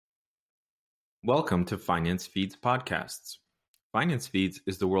Welcome to Finance Feeds podcasts. Finance Feeds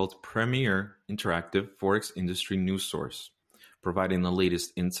is the world's premier interactive Forex industry news source, providing the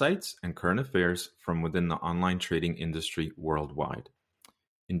latest insights and current affairs from within the online trading industry worldwide.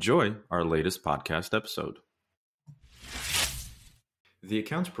 Enjoy our latest podcast episode. The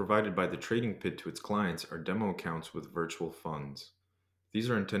accounts provided by the Trading Pit to its clients are demo accounts with virtual funds.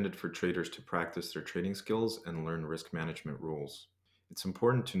 These are intended for traders to practice their trading skills and learn risk management rules. It's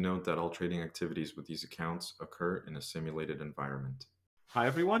important to note that all trading activities with these accounts occur in a simulated environment. Hi,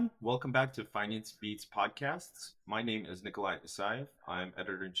 everyone. Welcome back to Finance Feeds podcasts. My name is Nikolai Isaev. I'm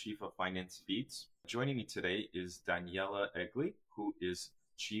editor-in-chief of Finance Feeds. Joining me today is Daniela Egli, who is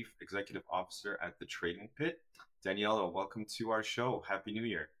Chief Executive Officer at the Trading Pit. Daniela, welcome to our show. Happy New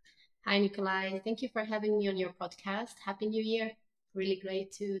Year. Hi, Nikolai. Thank you for having me on your podcast. Happy New Year. Really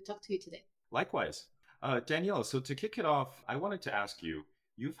great to talk to you today. Likewise. Daniela, so to kick it off, I wanted to ask you,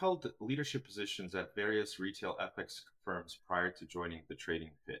 you've held leadership positions at various retail FX firms prior to joining the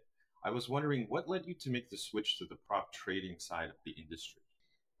Trading Pit. I was wondering what led you to make the switch to the prop trading side of the industry?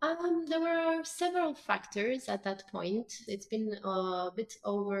 There were several factors at that point. It's been a bit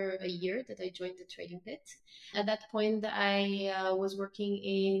over a year that I joined the Trading Pit. At that point, I was working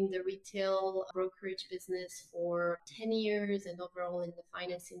in the retail brokerage business for 10 years and overall in the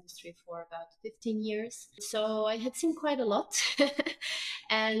finance industry for about 15 years. So I had seen quite a lot.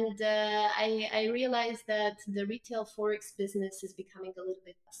 And I realized that the retail Forex business is becoming a little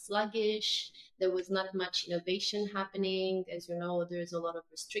bit sluggish. There was not much innovation happening. As you know, there's a lot of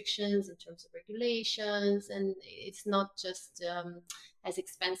restrictions in terms of regulations, and it's not just as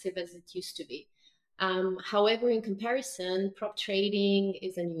expensive as it used to be. However, in comparison, prop trading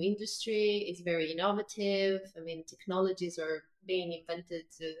is a new industry. It's very innovative. I mean, technologies are being invented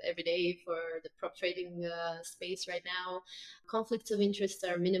every day for the prop trading space right now. Conflicts of interest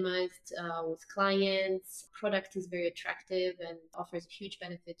are minimized with clients. Product is very attractive and offers huge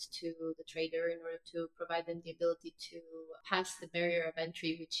benefits to the trader in order to provide them the ability to pass the barrier of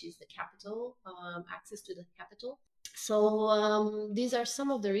entry, which is the capital, access to the capital. So these are some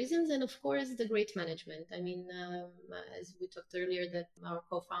of the reasons, and of course the great management. I mean, as we talked earlier, that our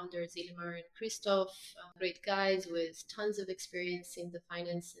co-founders Ilmar and Christoph, great guys with tons of experience in the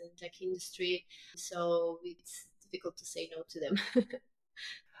finance and tech industry. So it's difficult to say no to them.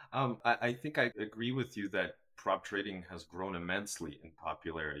 I think I agree with you that prop trading has grown immensely in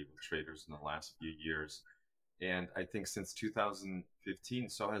popularity with traders in the last few years. And I think since 2015,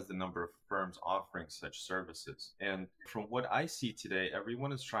 so has the number of firms offering such services. And from what I see today,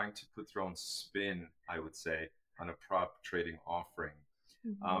 everyone is trying to put their own spin, I would say, on a prop trading offering.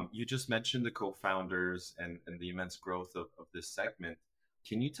 You just mentioned the co-founders and the immense growth of this segment.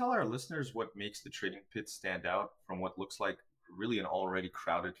 Can you tell our listeners what makes the Trading Pit stand out from what looks like really an already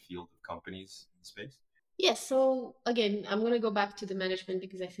crowded field of companies in the space? Yes, so again, I'm going to go back to the management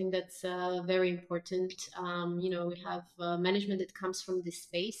because I think that's very important. We have management that comes from this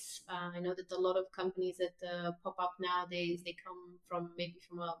space. I know that a lot of companies that pop up nowadays, they come from maybe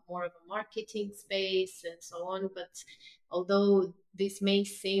from a more of a marketing space and so on. But although this may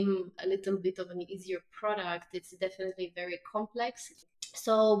seem a little bit of an easier product, it's definitely very complex.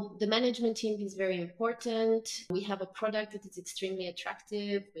 So the management team is very important. We have a product that is extremely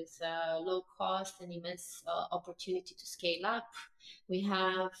attractive with low cost and immense opportunity to scale up. We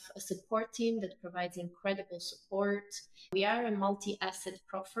have a support team that provides incredible support. We are a multi-asset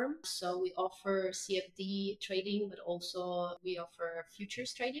prop firm, so we offer CFD trading, but also we offer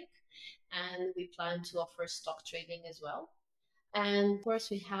futures trading, and we plan to offer stock trading as well. And of course,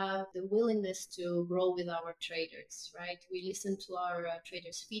 we have the willingness to grow with our traders, right? We listen to our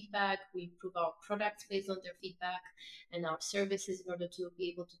traders' feedback, we improve our products based on their feedback and our services in order to be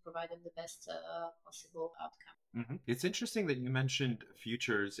able to provide them the best possible outcome. It's interesting that you mentioned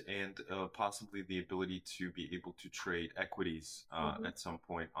futures and possibly the ability to be able to trade equities at some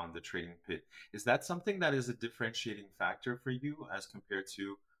point on the Trading Pit. Is that something that is a differentiating factor for you as compared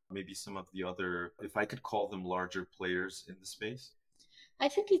to maybe some of the other, if I could call them larger players in the space? I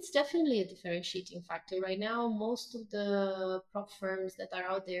think it's definitely a differentiating factor. Right now, most of the prop firms that are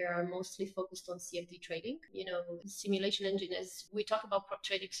out there are mostly focused on CFD trading. Simulation engine, as we talk about prop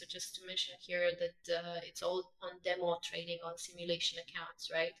trading, so just to mention here that it's all on demo trading on simulation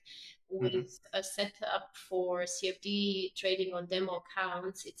accounts, right? Mhm. With a setup for CFD trading on demo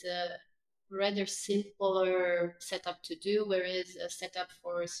accounts, it's a rather simpler setup to do, whereas a setup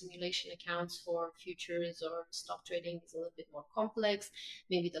for simulation accounts for futures or stock trading is a little bit more complex.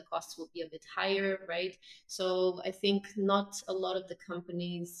 Maybe the costs will be a bit higher, right? So I think not a lot of the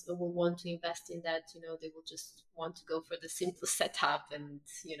companies will want to invest in that. You know, they will just want to go for the simple setup and,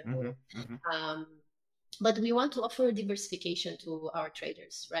 you know, Hmm. Hmm. um, but we want to offer diversification to our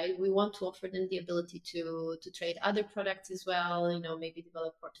traders, right? We want to offer them the ability to trade other products as well, you know, maybe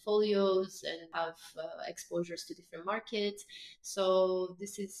develop portfolios and have exposures to different markets. So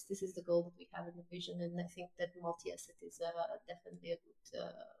this is the goal that we have in the vision, and I think that multi-asset is definitely a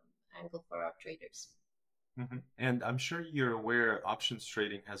good angle for our traders. Hmm. And I'm sure you're aware options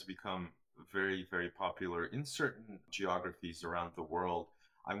trading has become very, very popular in certain geographies around the world.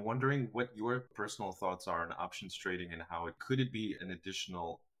 I'm wondering what your personal thoughts are on options trading and how it could it be an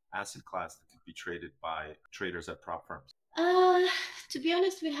additional asset class that could be traded by traders at prop firms? Uh, to be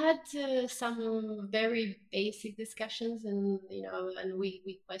honest, we had some very basic discussions, and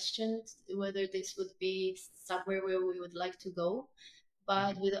we questioned whether this would be somewhere where we would like to go.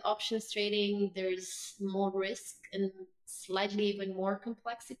 But Hmm. with options trading, there's more risk and slightly even more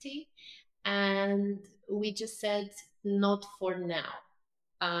complexity. And we just said not for now.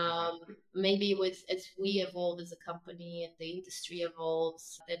 Hmm. Maybe with as we evolve as a company and the industry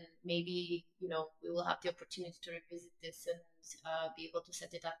evolves, then maybe we will have the opportunity to revisit this and be able to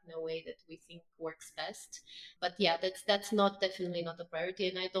set it up in a way that we think works best. But yeah, that's not definitely not a priority,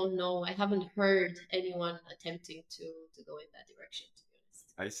 and I don't know. I haven't heard anyone attempting to go in that direction. To be honest.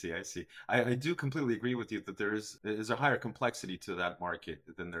 I see, I see. I do completely agree with you that there is a higher complexity to that market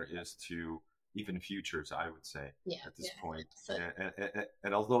than there is to even futures, I would say, Yeah, at this yeah. point. So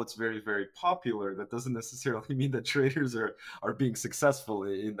And although it's very, very popular, that doesn't necessarily mean that traders are being successful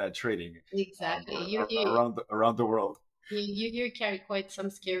in that trading exactly, around the world. you carry quite some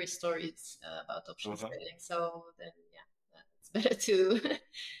scary stories about options Uh-huh. trading. So then, yeah, it's better to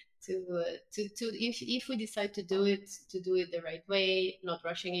if we decide to do it the right way, not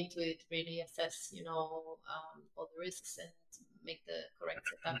rushing into it, really assess all the risks and make the correct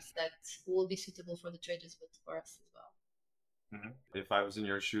setups that will be suitable for the traders, but for us as well. Mhm. If I was in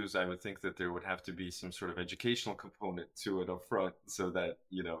your shoes, I would think that there would have to be some sort of educational component to it up front so that,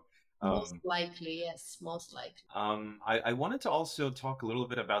 Most um, likely, yes, most likely. I wanted to also talk a little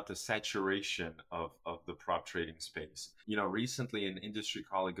bit about the saturation of the prop trading space. Recently an industry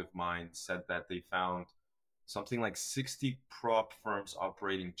colleague of mine said that they found something like 60 prop firms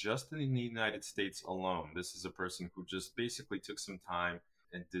operating just in the United States alone. This is a person who just basically took some time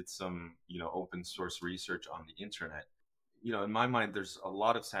and did some, open source research on the internet. In my mind, there's a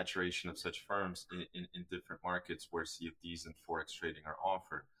lot of saturation of such firms in different markets where CFDs and Forex trading are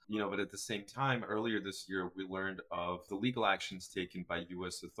offered. But at the same time, earlier this year, we learned of the legal actions taken by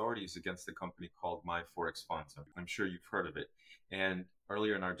US authorities against a company called My Forex Funds. I'm sure you've heard of it. And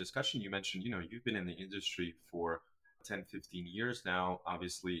earlier in our discussion, you mentioned, you've been in the industry for 10, 15 years now,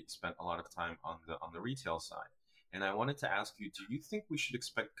 obviously spent a lot of time on the retail side. And I wanted to ask you, do you think we should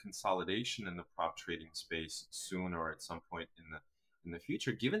expect consolidation in the prop trading space soon or at some point in the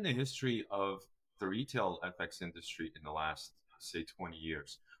future, given the history of the retail FX industry in the last, say, 20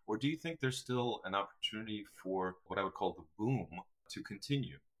 years? Or do you think there's still an opportunity for what I would call the boom to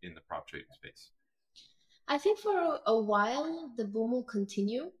continue in the prop trading space? I think for a while the boom will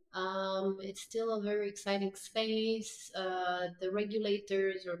continue. It's still a very exciting space. The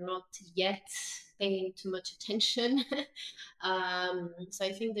regulators are not yet paying too much attention. So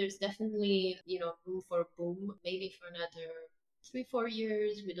I think there's definitely room for a boom. Maybe for another 3 4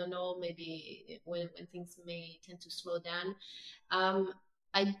 years. We don't know. Maybe when things may tend to slow down. Um,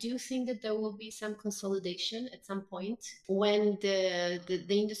 I do think that there will be some consolidation at some point when the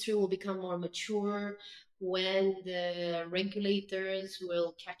industry will become more mature, when the regulators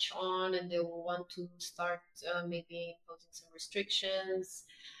will catch on and they will want to start maybe imposing some restrictions.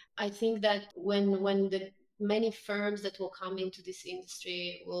 I think that when the many firms that will come into this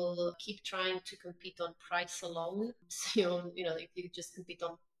industry will keep trying to compete on price alone. So, if you just compete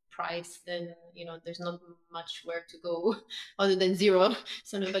on price, then there's not much where to go other than zero.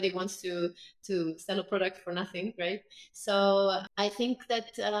 So nobody wants to sell a product for nothing, right? So I think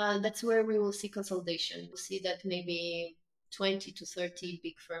that that's where we will see consolidation. We'll see that maybe 20 to 30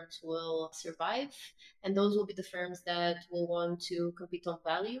 big firms will survive, and those will be the firms that will want to compete on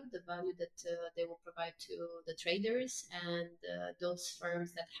value, the value that they will provide to the traders, and those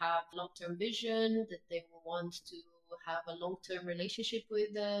firms that have long-term vision, that they will want to have a long-term relationship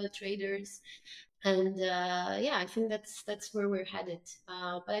with the traders. And yeah, I think that's where we're headed.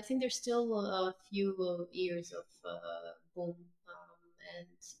 But I think there's still a few years of boom, and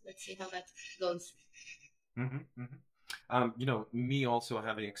let's see how that goes. Hmm. Hmm. Me also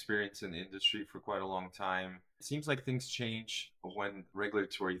having experience in the industry for quite a long time, it seems like things change when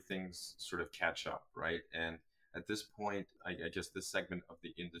regulatory things sort of catch up, right? And at this point, I guess this segment of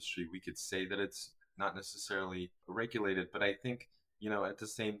the industry, we could say that it's not necessarily regulated, but I think, at the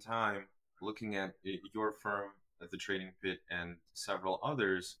same time, looking at your firm, at the Trading Pit, and several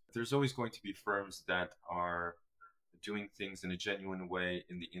others, there's always going to be firms that are doing things in a genuine way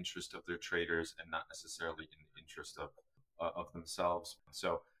in the interest of their traders and not necessarily in the interest of themselves.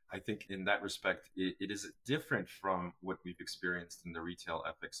 So I think in that respect, it is different from what we've experienced in the retail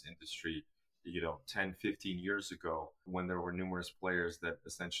FX industry, 10, 15 years ago, when there were numerous players that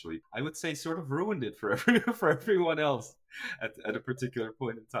essentially, I would say, sort of ruined it for for everyone else at a particular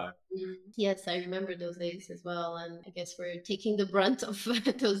point in time. Yes, I remember those days as well, and I guess we're taking the brunt of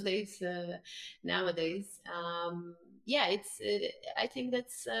those days nowadays. Yeah, it's. I think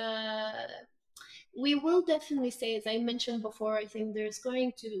that's. We will definitely say, as I mentioned before, I think we're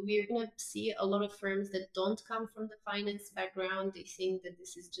going to see a lot of firms that don't come from the finance background. They think that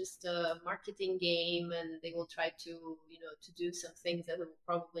this is just a marketing game, and they will try to, to do some things that will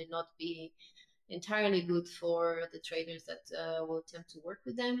probably not be entirely good for the traders that will attempt to work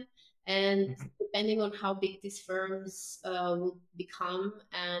with them. And Mhm. depending on how big these firms will become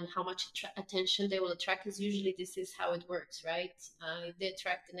and how much attention they will attract, is usually this is how it works, right? If they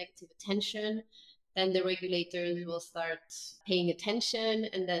attract the negative attention, then the regulators will start paying attention,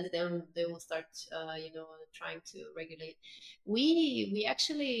 and then they will start, trying to regulate. We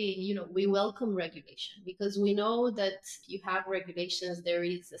actually, we welcome regulation because we know that if you have regulations, there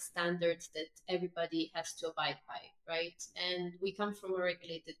is a standard that everybody has to abide by, right? And we come from a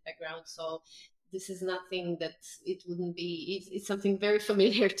regulated background, so this is nothing that it wouldn't be. It's something very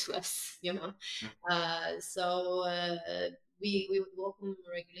familiar to us, So we would welcome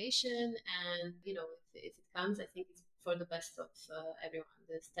regulation, and if it comes, I think it's for the best of everyone.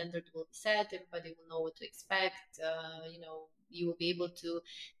 The standard will be set, everybody will know what to expect. You will be able to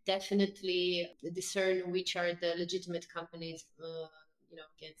definitely discern which are the legitimate companies,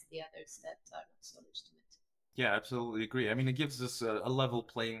 against the others that are not so legitimate. Yeah, absolutely agree. I mean, it gives us a level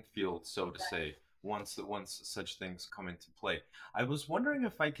playing field, so to say, once such things come into play. I was wondering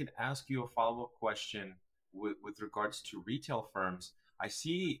if I could ask you a follow-up question with regards to retail firms. I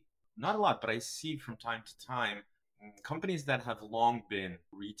see not a lot, but I see from time to time companies that have long been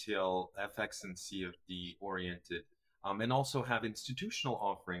retail FX and CFD oriented, and also have institutional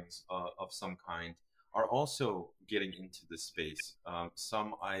offerings of some kind are also getting into this space.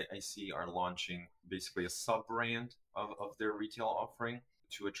 Some I see are launching basically a sub brand of their retail offering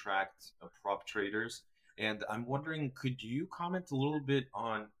to attract prop traders. And I'm wondering, could you comment a little bit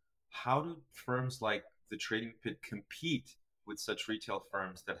on how do firms like the Trading Pit compete with such retail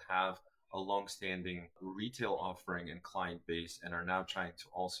firms that have a long-standing retail offering and client base and are now trying to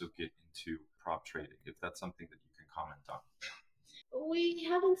also get into prop trading, if that's something that you can comment on? We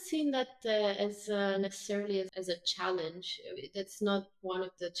haven't seen that as necessarily as a challenge. That's not one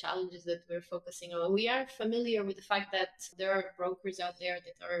of the challenges that we're focusing on. We are familiar with the fact that there are brokers out there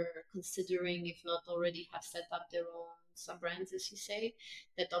that are considering, if not already, have set up their own sub brands, as you say,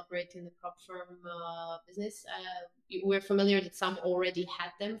 that operate in the prop firm business. We're familiar that some already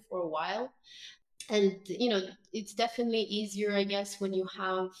had them for a while, and it's definitely easier, I guess, when you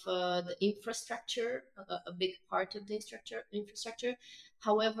have the infrastructure, a big part of the infrastructure.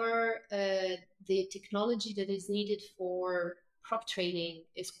 However, the technology that is needed for prop trading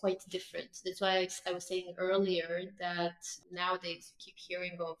is quite different. That's why I was saying earlier that nowadays you keep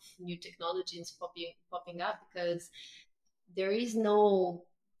hearing of new technologies popping up, because there is no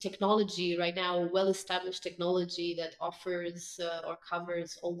technology right now, well established technology that offers or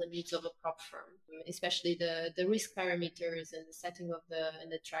covers all the needs of a prop firm, especially the risk parameters and the setting of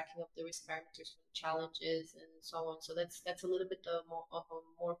the tracking of the risk parameters for the challenges and so on. So that's a little bit of a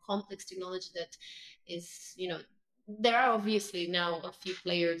more complex technology that is, there are obviously now a few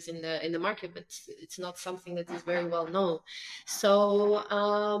players in the market, but it's not something that is very well known. So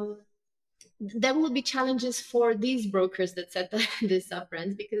there will be challenges for these brokers that set these up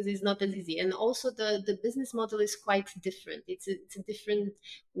brands, because it's not as easy, and also the business model is quite different. It's a different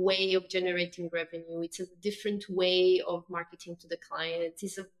way of generating revenue, it's a different way of marketing to the clients,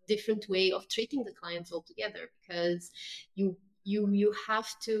 it's a different way of treating the clients altogether, because you you have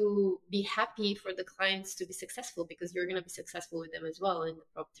to be happy for the clients to be successful, because you're going to be successful with them as well in the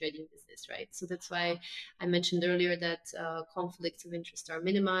prop trading business, right? So that's why I mentioned earlier that conflicts of interest are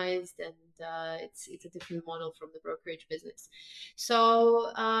minimized, and it's a different model from the brokerage business.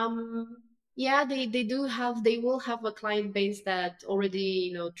 So Yeah, they do have, they will have a client base that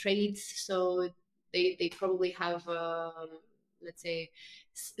already, trades. So they probably have, let's say,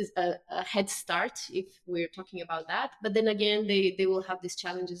 a head start if we're talking about that. But then again, they will have these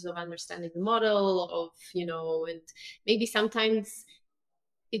challenges of understanding the model of, and maybe sometimes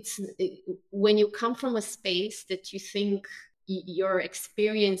when you come from a space that you think your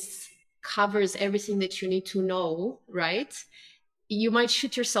experience covers everything that you need to know, right? You might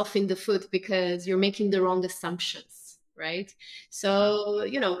shoot yourself in the foot because you're making the wrong assumptions, right? So,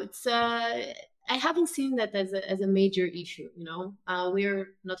 it's I haven't seen that as a major issue. We're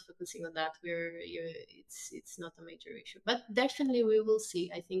not focusing on that. It's not a major issue, but definitely we will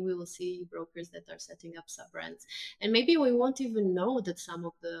see. I think we will see brokers that are setting up sub brands, and maybe we won't even know that some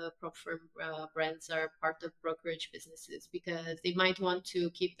of the prop firm brands are part of brokerage businesses, because they might want to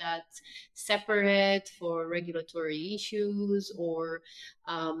keep that separate for regulatory issues, or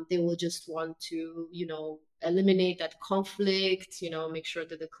they will just want to, eliminate that conflict, make sure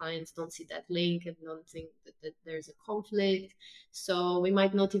that the clients don't see that link and don't think that there's a conflict. So we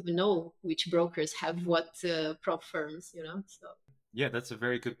might not even know which brokers have what prop firms, so. Yeah, that's a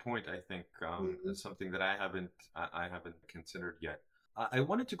very good point. I think Mhm. it's something that I haven't considered yet. I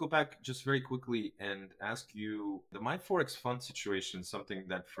wanted to go back just very quickly and ask you the My Forex fund situation. Something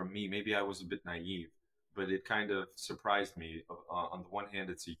that for me, maybe I was a bit naive, but it kind of surprised me. On the one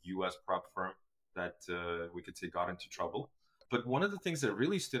hand, it's a U.S. prop firm that we could say got into trouble, but one of the things that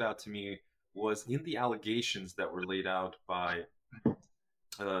really stood out to me was in the allegations that were laid out by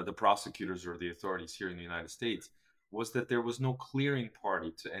the prosecutors or the authorities here in the United States, was that there was no clearing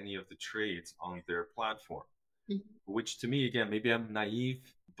party to any of the trades on their platform. Which to me, again, maybe I'm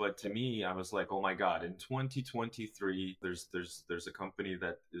naive, but to me, I was like, oh my god! In 2023, there's a company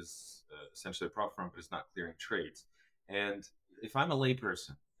that is essentially a prop firm, but is not clearing trades. And if I'm a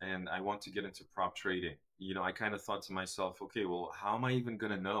layperson and I want to get into prop trading, I kind of thought to myself, okay, well, how am I even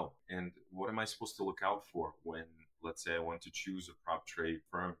going to know? And what am I supposed to look out for when, let's say, I want to choose a prop trade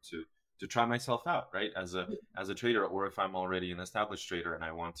firm to try myself out, right? As a trader, or if I'm already an established trader and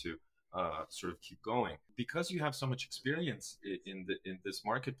I want to sort of keep going, because you have so much experience in this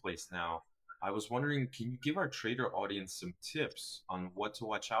marketplace now. I was wondering, can you give our trader audience some tips on what to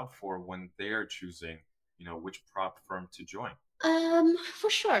watch out for when they're choosing, which prop firm to join? For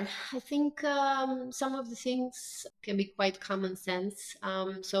sure. I think some of the things can be quite common sense.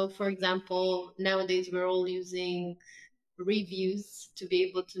 So, for example, nowadays we're all using reviews to be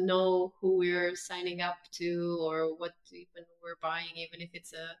able to know who we're signing up to, or what even we're buying. Even if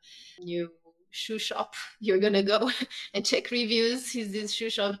it's a new shoe shop, you're gonna go and check reviews. Is this shoe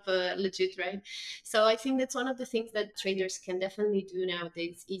shop legit, right? So I think that's one of the things that traders can definitely do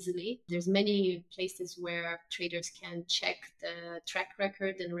nowadays easily. There's many places where traders can check the track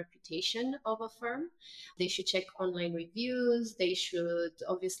record and reputation of a firm. They should check online reviews. They should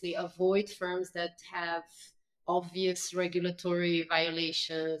obviously avoid firms that have obvious regulatory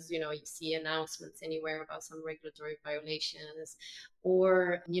violations. You see announcements anywhere about some regulatory violations,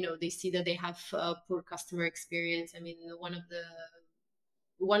 or they see that they have poor customer experience. I mean, one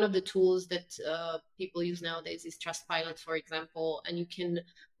of the tools that people use nowadays is Trustpilot, for example, and you can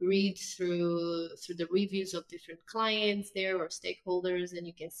read through the reviews of different clients there or stakeholders, and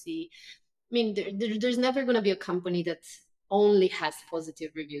you can see. I mean, there's never going to be a company that only has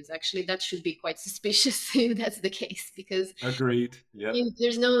positive reviews. Actually, that should be quite suspicious if that's the case, because Agreed. Yep.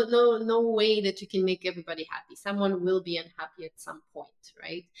 there's no way that you can make everybody happy. Someone will be unhappy at some point,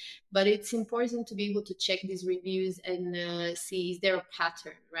 right? But it's important to be able to check these reviews and see, is there a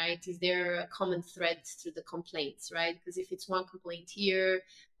pattern, right? Is there a common thread through the complaints, right? Because if it's one complaint here,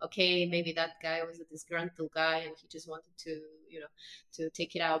 okay, maybe that guy was a disgruntled guy and he just wanted to, to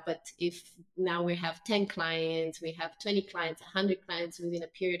take it out. But if now we have 10 clients, we have 20 clients, 100 clients within a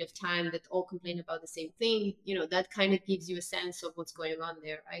period of time that all complain about the same thing, that kind of gives you a sense of what's going on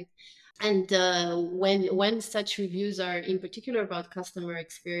there, right? And when such reviews are in particular about customer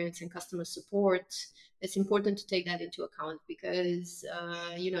experience and customer support, it's important to take that into account, because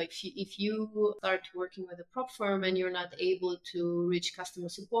if you start working with a prop firm and you're not able to reach customer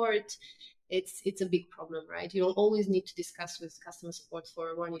support, it's a big problem, right? You'll always need to discuss with customer support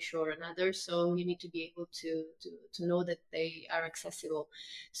for one issue or another, so you need to be able to know that they are accessible.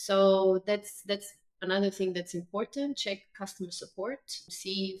 So that's another thing that's important. Check customer support,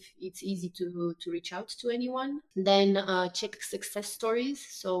 see if it's easy to reach out to anyone. Then check success stories.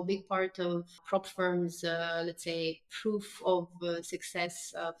 So big part of prop firms, let's say, proof of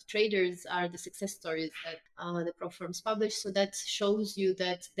success of traders are the success stories that the prop firms publish. So that shows you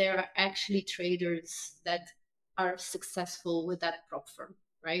that there are actually traders that are successful with that prop firm.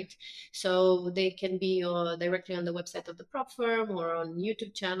 right? So they can be directly on the website of the prop firm or on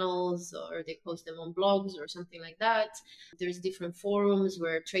YouTube channels, or they post them on blogs or something like that. There's different forums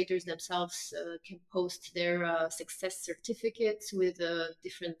where traders themselves can post their success certificates with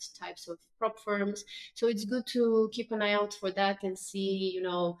different types of prop firms. So it's good to keep an eye out for that and see,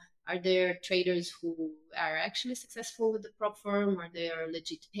 are there traders who are actually successful with the prop firm? Are there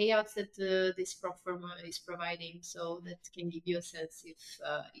legit payouts that this prop firm is providing? So that can give you a sense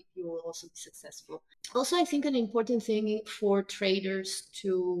if you will also be successful. Also, I think an important thing for traders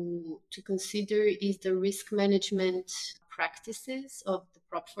to consider is the risk management practices of the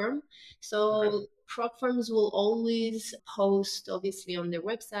prop firm. Okay. So prop firms will always post, obviously, on their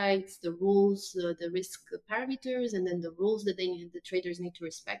websites the rules, the risk parameters, and then the rules that the traders need to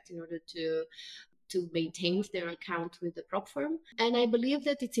respect in order to maintain their account with the prop firm. And I believe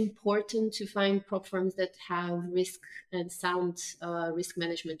that it's important to find prop firms that have risk and sound risk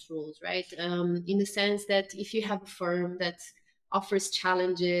management rules, right? In the sense that if you have a firm that offers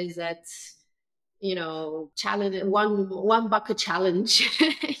challenges that challenge one bucket challenge,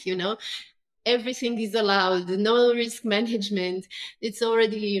 you know everything is allowed, no risk management, it's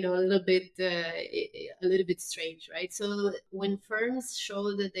already a little bit strange, right? So when firms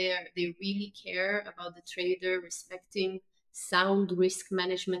show that they really care about the trader respecting sound risk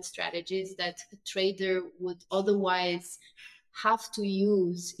management strategies that a trader would otherwise have to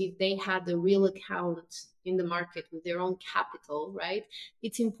use if they had a real account in the market with their own capital, right?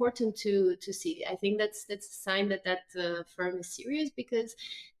 It's important to see. I think that's a sign that firm is serious, because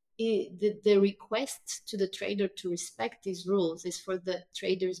the request to the trader to respect these rules is for the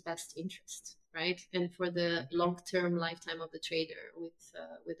trader's best interest, right? And for the Mhm. long-term lifetime of the trader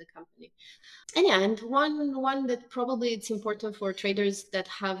with the company. And yeah, and one that probably it's important for traders that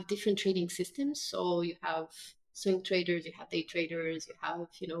have different trading systems. So you have swing traders, you have day traders, you have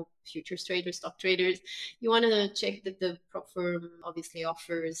futures traders, stock traders. You want to check that the prop firm obviously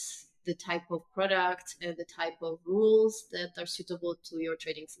offers the type of product and the type of rules that are suitable to your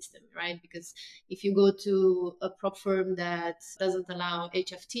trading system, right? Because if you go to a prop firm that doesn't allow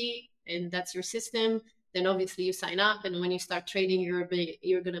HFT and that's your system, then obviously you sign up, and when you start trading,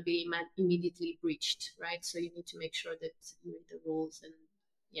 you're going to be immediately breached, right? So you need to make sure that you read the rules, and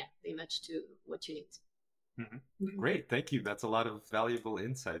yeah, they match to what you need. Mhm. Mhm. Great, thank you. That's a lot of valuable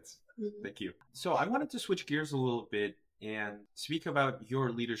insights. Mhm. Thank you. So I wanted to switch gears a little bit and speak about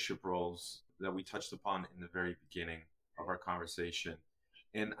your leadership roles that we touched upon in the very beginning of our conversation.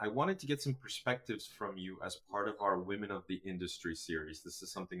 And I wanted to get some perspectives from you as part of our Women of the Industry series. This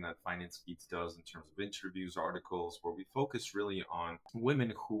is something that Finance Beats does in terms of interviews, articles, where we focus really on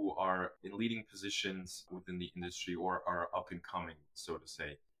women who are in leading positions within the industry or are up and coming, so to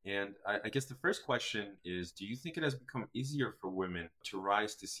say. And I guess the first question is, do you think it has become easier for women to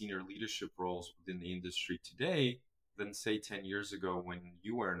rise to senior leadership roles within the industry today than, say, 10 years ago when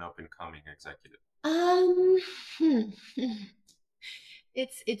you were an up and coming executive? Um, hmm.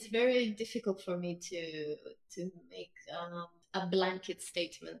 It's very difficult for me to make a blanket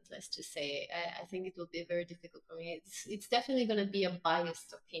statement. Let's just say I think it will be very difficult for me. It's definitely going to be a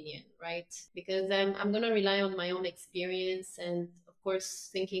biased opinion, right? Because I'm going to rely on my own experience, and of course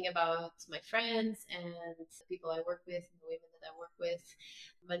thinking about my friends and the people I work with and the women that I work with.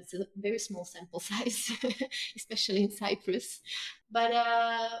 But it's a very small sample size, especially in Cyprus. But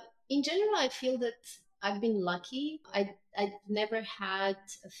in general, I feel that I've been lucky. I never had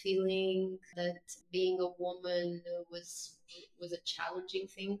a feeling that being a woman was a challenging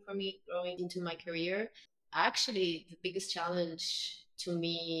thing for me growing into my career. Actually, the biggest challenge to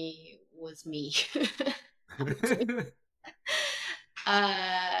me was me. I would say.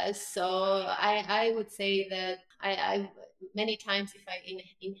 So I would say that I many times, if I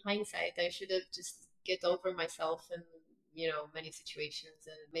in hindsight, I should have just get over myself and many situations,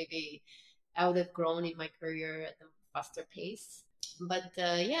 and maybe I would have grown in my career at a faster pace. But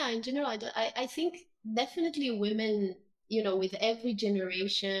yeah, in general, I think definitely women, with every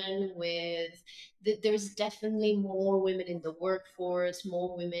generation, there's definitely more women in the workforce,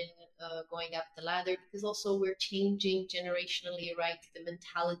 more women going up the ladder, because also we're changing generationally, right? The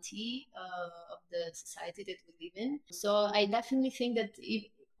mentality of the society that we live in. So I definitely think that if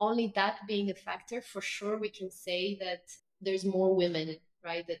only that being a factor, for sure, we can say that there's more women,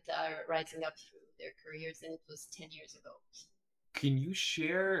 right, that are rising up through their careers than it was 10 years ago. Can you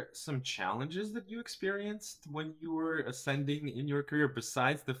share some challenges that you experienced when you were ascending in your career,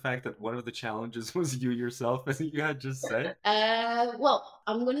 besides the fact that one of the challenges was you yourself, as you had just said? Well,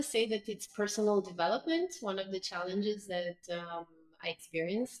 I'm going to say that it's personal development, one of the challenges that I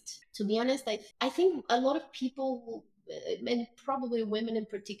experienced. To be honest, I think a lot of people and probably women in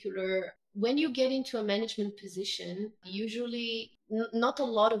particular, when you get into a management position, usually not a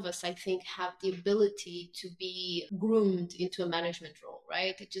lot of us, I think, have the ability to be groomed into a management role,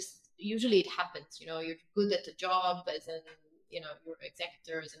 right? It just usually it happens. You're good at the job as an, you're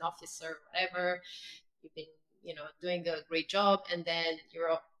executor, as an officer, whatever. You've been, doing a great job, and then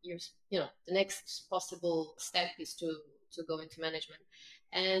you're, the next possible step is to go into management.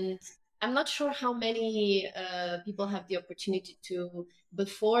 And I'm not sure how many people have the opportunity to,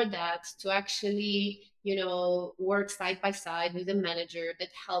 before that, to actually, work side by side with a manager that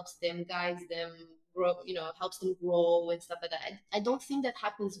helps them, guides them, grow, helps them grow and stuff like that. I don't think that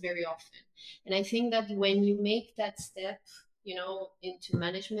happens very often. And I think that when you make that step, into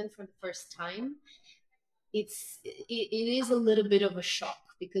management for the first time, it is a little bit of a shock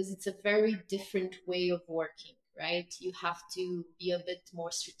because it's a very different way of working, right? You have to be a bit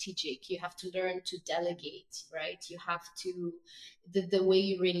more strategic, you have to learn to delegate, right? You have to, the way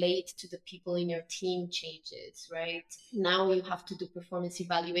you relate to the people in your team changes, right? Now you have to do performance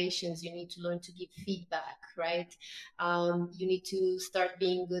evaluations, you need to learn to give feedback, right? You need to start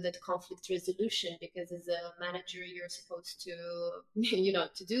being good at conflict resolution because as a manager you're supposed to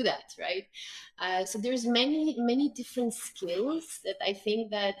to do that, right? So there's many different skills that I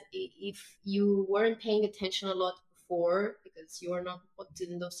think that if you weren't paying attention a lot before because you were not put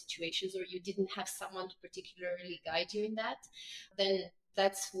in those situations or you didn't have someone to particularly guide you in that, then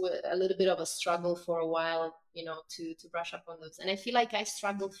that's a little bit of a struggle for a while, to brush up on those. And I feel like I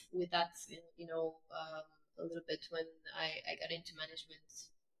struggled with that, a little bit when I got into management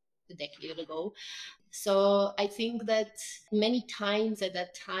a decade ago. So I think that many times at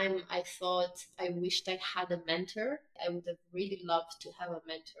that time, I thought I wished I had a mentor. I would have really loved to have a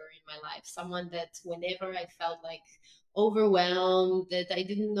mentor in my life, someone that whenever I felt like overwhelmed, that I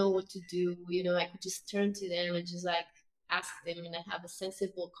didn't know what to do, I could just turn to them and just like ask them and I have a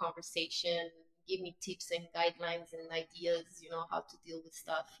sensible conversation, give me tips and guidelines and ideas, how to deal with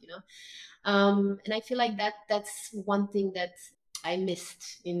stuff. And I feel like that's one thing that I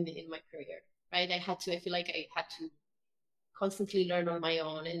missed in my career, right? I feel like I had to constantly learn on my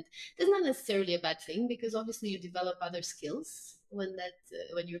own, and that's not necessarily a bad thing because obviously you develop other skills when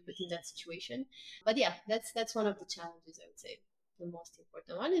you're put in that situation. But yeah, that's one of the challenges, I would say, the most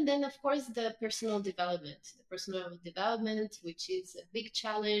important one. And then of course the personal development, which is a big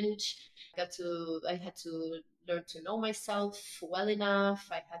challenge. I had to learn to know myself well enough.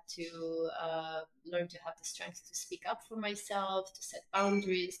 I had to learn to have the strength to speak up for myself, to set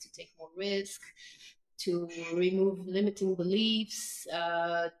boundaries, to take more risk, to remove limiting beliefs,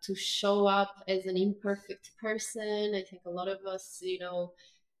 to show up as an imperfect person. I think a lot of us,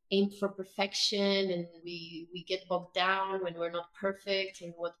 aim for perfection and we get bogged down when we're not perfect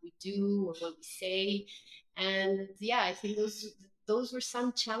in what we do or what we say. And yeah, I think those were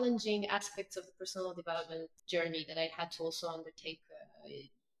some challenging aspects of the personal development journey that I had to also undertake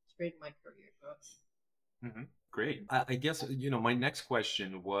during my career growth. Hmm. Great. I guess, my next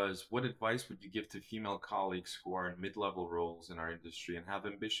question was, what advice would you give to female colleagues who are in mid-level roles in our industry and have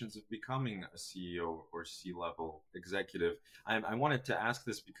ambitions of becoming a CEO or C-level executive? I wanted to ask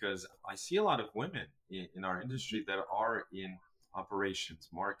this because I see a lot of women in our industry that are in operations,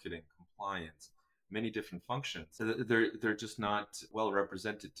 marketing, compliance, many different functions. So they're just not well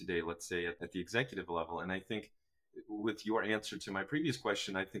represented today, let's say, at the executive level. And I think with your answer to my previous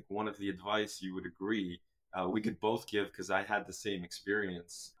question, I think one of the advice you would agree we could both give, because I had the same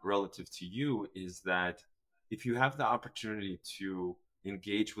experience relative to you, is that if you have the opportunity to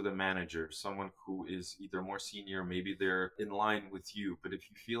engage with a manager, someone who is either more senior, maybe they're in line with you, but if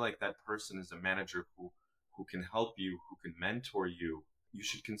you feel like that person is a manager who can help you, who can mentor you, you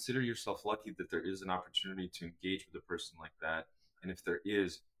should consider yourself lucky that there is an opportunity to engage with a person like that. And if there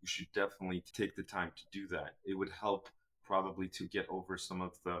is, you should definitely take the time to do that. It would help probably to get over some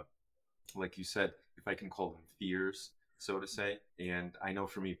of the, like you said, if I can call them fears, so to say. And I know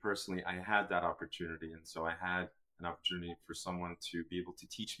for me personally, I had that opportunity. And so I had an opportunity for someone to be able to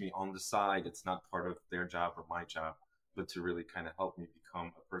teach me on the side. It's not part of their job or my job, but to really kind of help me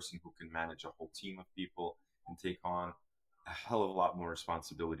become a person who can manage a whole team of people and take on a hell of a lot more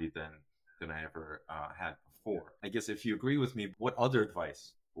responsibility than I ever had before. I guess if you agree with me, what other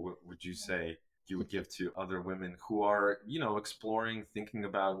advice would you say you would give to other women who are, exploring, thinking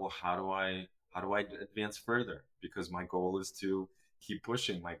about, well, how do I advance further? Because my goal is to keep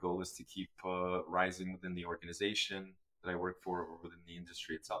pushing. My goal is to keep rising within the organization that I work for or within the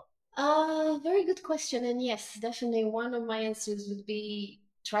industry itself. Very good question. And yes, definitely one of my answers would be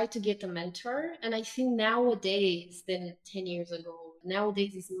try to get a mentor. And I think nowadays than 10 years ago,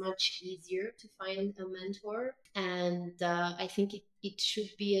 Nowadays it's much easier to find a mentor, and I think it should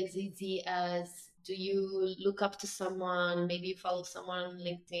be as easy as, do you look up to someone? Maybe you follow someone on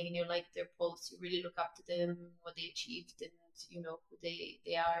LinkedIn, you like their posts, you really look up to them, what they achieved, and you know who they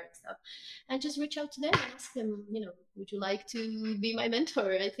are and stuff. And just reach out to them and ask them, would you like to be my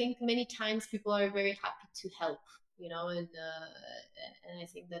mentor? I think many times people are very happy to help, and I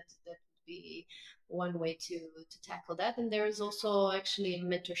think that would be one way to tackle that. And there is also actually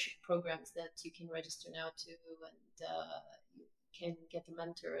mentorship programs that you can register now to, and you can get a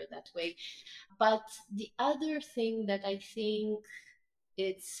mentor that way. But the other thing that I think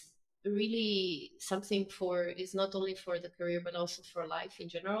it's really something for, is not only for the career but also for life in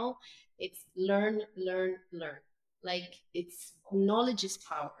general. It's learn, learn, learn. Like, it's knowledge is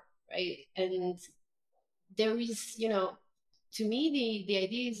power, right? And there is, to me, the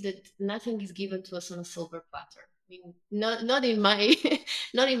idea is that nothing is given to us on a silver platter. I mean, not in my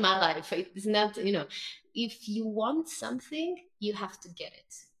not in my life. It's not, if you want something, you have to get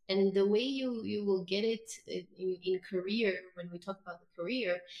it. And the way you will get it in career, when we talk about the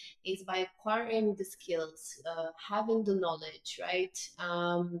career, is by acquiring the skills, having the knowledge, right?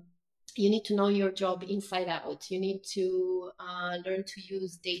 You need to know your job inside out. You need to learn to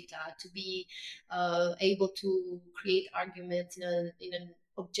use data to be able to create arguments in an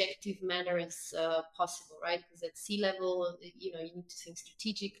objective manner as possible, right? Because at sea level, you need to think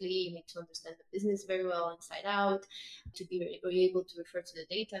strategically, you need to understand the business very well inside out, to be able to refer to the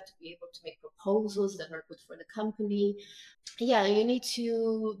data, to be able to make proposals that are good for the company. Yeah, you need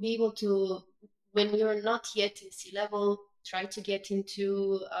to be able to, when you're not yet in sea level, try to get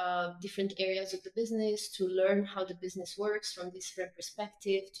into different areas of the business to learn how the business works from different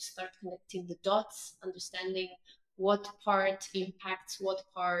perspective, to start connecting the dots, understanding what part impacts what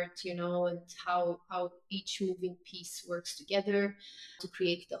part, and how each moving piece works together to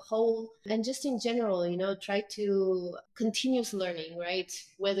create the whole. And just in general, try to continuous learning, right?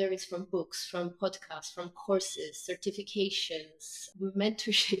 Whether it's from books, from podcasts, from courses, certifications,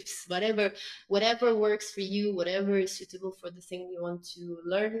 mentorships, whatever works for you, whatever is suitable for the thing you want to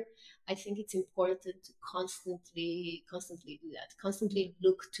learn. I think it's important to constantly do that, constantly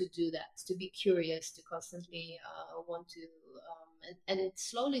look to do that, to be curious, to constantly want to, and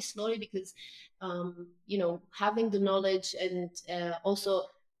slowly, because having the knowledge, and also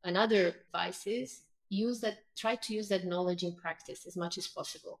another advice is, try to use that knowledge in practice as much as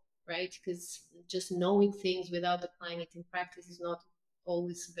possible, right? Because just knowing things without applying it in practice is not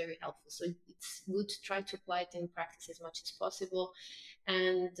always very helpful. So it's good to try to apply it in practice as much as possible,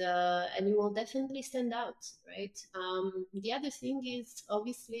 and you will definitely stand out, right? The other thing is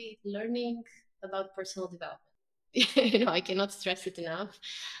obviously learning about personal development. I cannot stress it enough.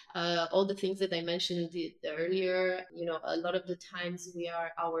 All the things that I mentioned earlier, a lot of the times we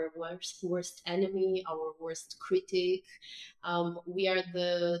are our worst enemy, our worst critic. We are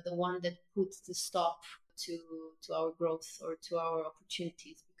the one that puts the stop to our growth or to our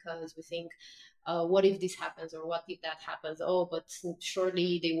opportunities, because we think, what if this happens, or what if that happens? Oh, but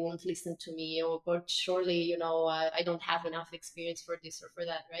surely they won't listen to me, or but surely, I don't have enough experience for this or for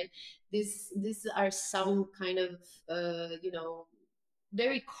that, right? These are some kind of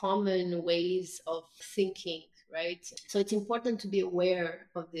very common ways of thinking, right? So it's important to be aware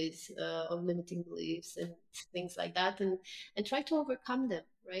of these of limiting beliefs and things like that, and try to overcome them,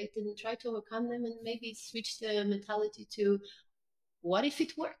 right? And try to overcome them, and maybe switch the mentality to, what if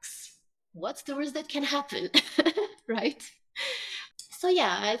it works? What's the worst that can happen? Right? So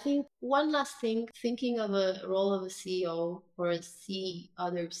yeah, I think one last thing, thinking of a role of a CEO or a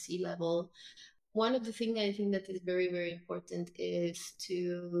other C level, one of the things I think that is very, very important is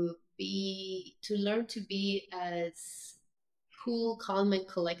to learn to be as cool, calm, and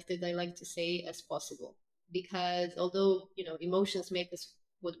collected, I like to say, as possible. Because although, emotions make us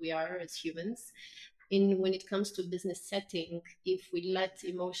what we are as humans, when it comes to business setting, if we let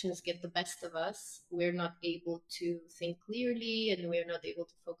emotions get the best of us, we're not able to think clearly, and we're not able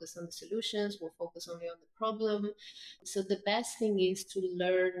to focus on the solutions. We'll focus only on the problem. So the best thing is to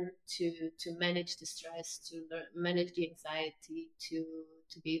learn to manage the stress, to manage the anxiety, to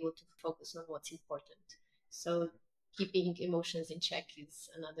be able to focus on what's important. So keeping emotions in check is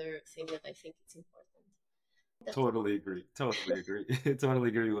another thing that I think is important. That's it. Totally agree. Totally agree. Totally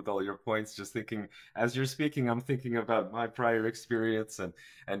agree with all your points. Just thinking as you're speaking, I'm thinking about my prior experience and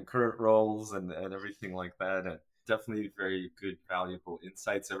current roles and everything like that. And definitely very good, valuable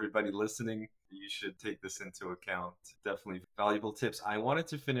insights. Everybody listening, you should take this into account. Definitely valuable tips. I wanted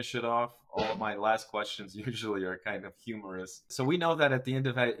to finish it off. All my last questions usually are kind of humorous. So we know that at the end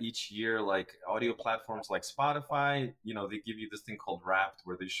of each year, like audio platforms like Spotify, they give you this thing called Wrapped,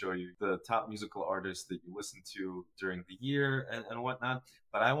 where they show you the top musical artists that you listen to during the year and whatnot.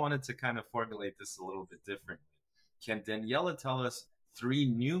 But I wanted to kind of formulate this a little bit differently. Can Daniela tell us three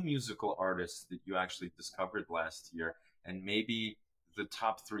new musical artists that you actually discovered last year, and maybe the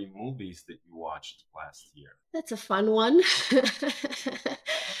top three movies that you watched last year? That's a fun one.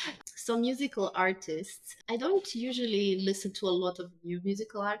 So musical artists. I don't usually listen to a lot of new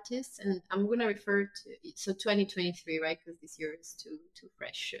musical artists, and I'm gonna refer to 2023, right? Because this year is too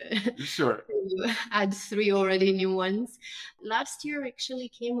fresh. Sure. You add three already new ones. Last year, I actually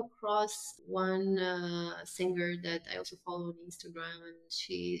came across one singer that I also follow on Instagram, and I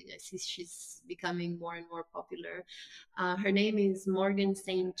see she's becoming more and more popular. Her name is Morgan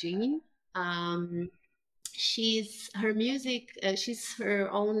St. Jean. Um, she's her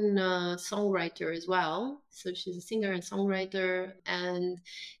own songwriter as well, so she's a singer and songwriter, and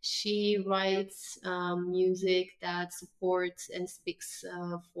she writes music that supports and speaks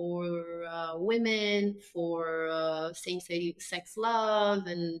for women, for same-sex love,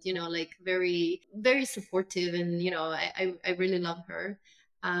 and like very very supportive, and I really love her.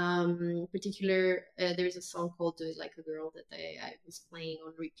 Particular There's a song called "Do It Like a Girl" that I was playing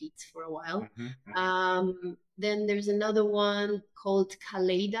on repeat for a while. Hmm. Hmm. Then there's another one called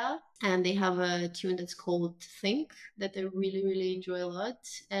Kaleida, and they have a tune that's called Think that I really, really enjoy a lot.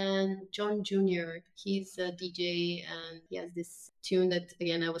 And John Jr., he's a DJ, and he has this tune that,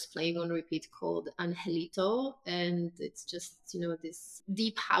 again, I was playing on repeat called Angelito. And it's just, this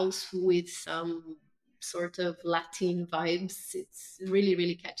deep house with some sort of Latin vibes. It's really,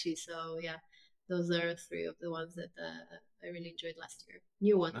 really catchy. So, yeah, those are three of the ones that I really enjoyed last year.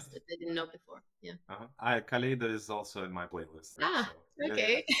 New ones Nice. that I didn't know before. Yeah. Khalida is also in my playlist. So Ah, yeah, yeah,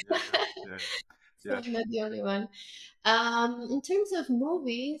 okay. yeah, yeah, yeah, So yeah. I'm not the only one. In terms of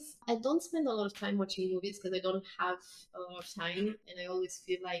movies, I don't spend a lot of time watching movies because I don't have a lot of time, and I always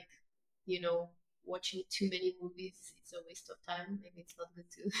feel like, you know, watching too many movies it's a waste of time. Maybe it's not good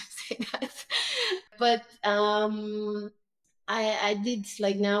to say that, but I did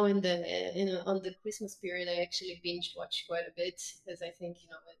like now in the on the Christmas period. I actually binge watched quite a bit because I think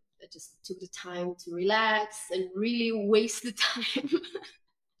I just took the time to relax and really waste the time.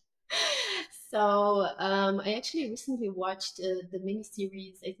 So I actually recently watched the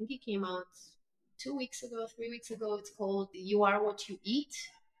miniseries. I think it came out 2 weeks ago, 3 weeks ago. It's called "You Are What You Eat."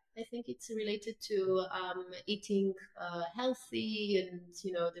 I think it's related to eating healthy, and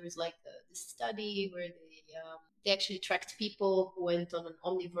there was like this study where they actually tracked people who went on an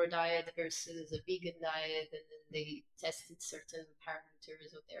omnivore diet versus a vegan diet, and then they tested certain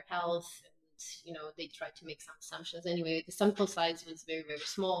parameters of their health, and they tried to make some assumptions. Anyway, the sample size was very very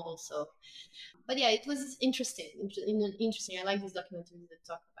small, so but yeah, it was interesting. Interesting. I like these documentaries that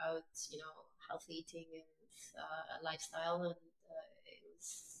talk about healthy eating and lifestyle, and it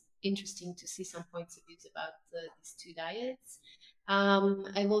was interesting to see some points of views about these two diets.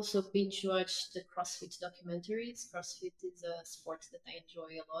 I've also binge watched the CrossFit documentaries. CrossFit is a sport that I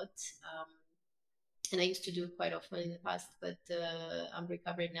enjoy a lot. And I used to do it quite often in the past, but I'm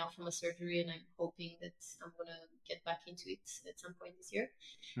recovering now from a surgery, and I'm hoping that I'm gonna get back into it at some point this year.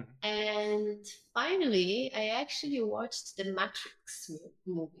 Mhm. And finally, I actually watched the Matrix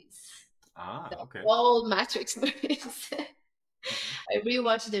movies, Ah, the okay. whole Matrix movies. Hmm. I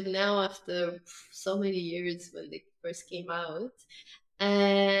rewatched them now after so many years when they first came out,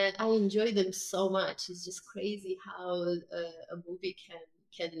 and I enjoy them so much. It's just crazy how a movie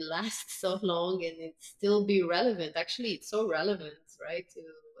can last so long and it still be relevant. Actually, it's so relevant, right, to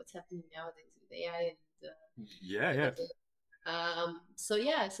what's happening nowadays with AI and Yeah, and yeah. all. So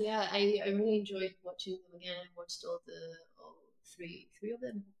yeah, I really enjoyed watching them again. I watched all three of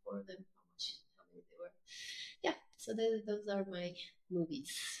them, four of them, how many they were. Yeah, so those are my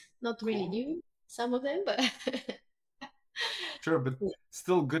movies. Not really Cool. new, some of them, but Sure, but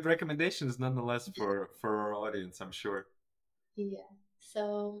still good recommendations nonetheless for our audience, I'm sure. yeah.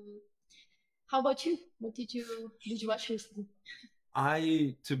 So how about you? What did you watch recently?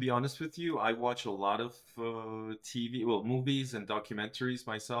 To be honest with you, I watch a lot of TV, well, movies and documentaries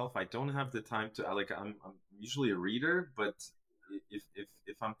myself. I don't have the time to, I'm usually a reader, but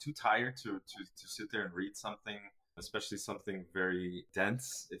if I'm too tired to sit there and read something, especially something very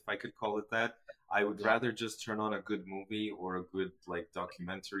dense, if I could call it that, I would Yeah, rather just turn on a good movie or a good like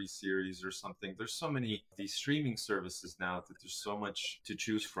documentary series or something. There's so many of these streaming services now that there's so much to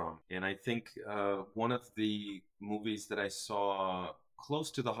choose from. And I think one of the movies that I saw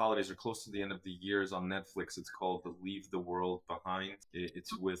close to the holidays or close to the end of the year is on Netflix. It's called The Leave the World Behind.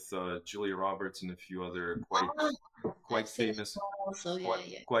 It's with Julia Roberts and a few other Ah, I've quite seen it famous also. Yeah,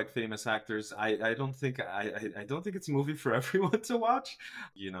 yeah. quite famous actors. I don't think I don't think it's a movie for everyone to watch.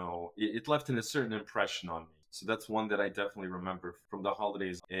 It left a certain impression on me. So that's one that I definitely remember from the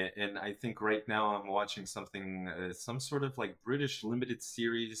holidays. And I think right now I'm watching something, some sort of like British limited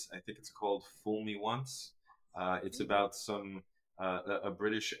series. I think it's called Fool Me Once. It's about a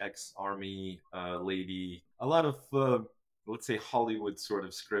British ex-army lady. A lot of let's say Hollywood sort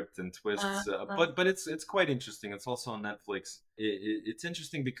of script and Uh, twists, uh, but it's quite interesting. It's also on Netflix. It's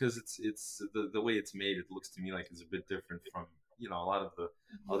interesting because it's the way it's made. It looks to me like it's a bit different from a lot of the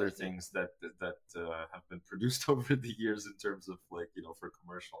yeah, other yeah. things that have been produced over the years in terms of like for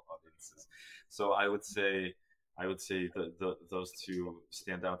commercial audiences. So I would say those two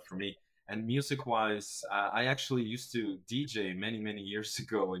stand out for me. And music wise, I actually used to DJ many years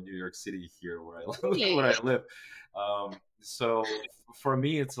ago in New York City here where I where Really? I live. So for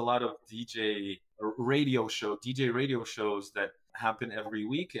me, it's a lot of DJ radio shows that happen every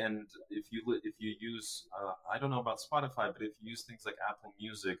week. And if you use, I don't know about Spotify, but if you use things like Apple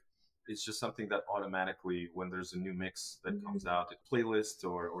Music, it's just something that automatically, when there's a new mix that comes Mm. out, a playlist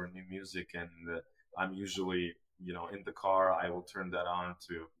or new music, and I'm usually in the car, I will turn that on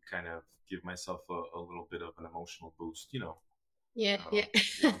to kind of give myself a little bit of an emotional boost. Yeah, Um, yeah.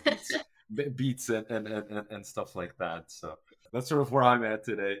 beats and stuff like that. So that's sort of where I'm at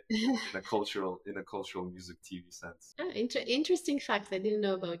today in a cultural music TV sense. Interesting fact. I didn't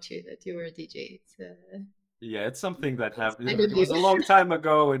know about you that you were a DJ. Yeah, it's something that It's happened. kind of It you. was a long time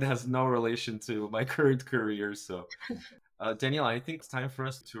ago. It has no relation to my current career. So Daniela, I think it's time for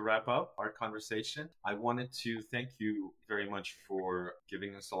us to wrap up our conversation. I wanted to thank you very much for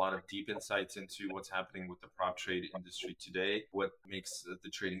giving us a lot of deep insights into what's happening with the prop trade industry today, what makes the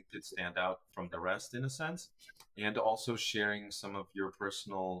trading pit stand out from the rest, in a sense, and also sharing some of your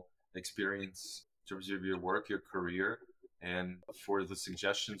personal experience in terms of your work, your career, and for the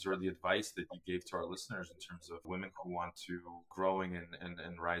suggestions or the advice that you gave to our listeners in terms of women who want to growing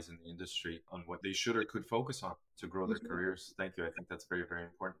and rise in the industry on what they should or could focus on to grow their Mhm. careers. Thank you. I think that's very, very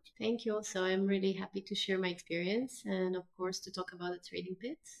important. Thank you also. I'm really happy to share my experience and, of course, to talk about the trading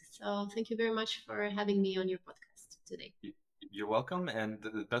pit. So, thank you very much for having me on your podcast today. You're welcome, and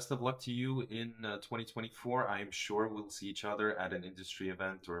the best of luck to you in 2024. I'm sure we'll see each other at an industry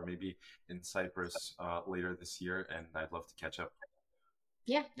event or maybe in Cyprus later this year, and I'd love to catch up.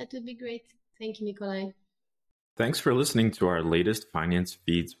 Yeah, that would be great. Thank you, Nikolai. Thanks for listening to our latest Finance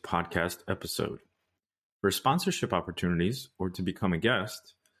Feeds podcast episode. For sponsorship opportunities or to become a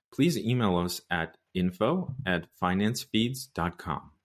guest, please email us at info@financefeeds.com.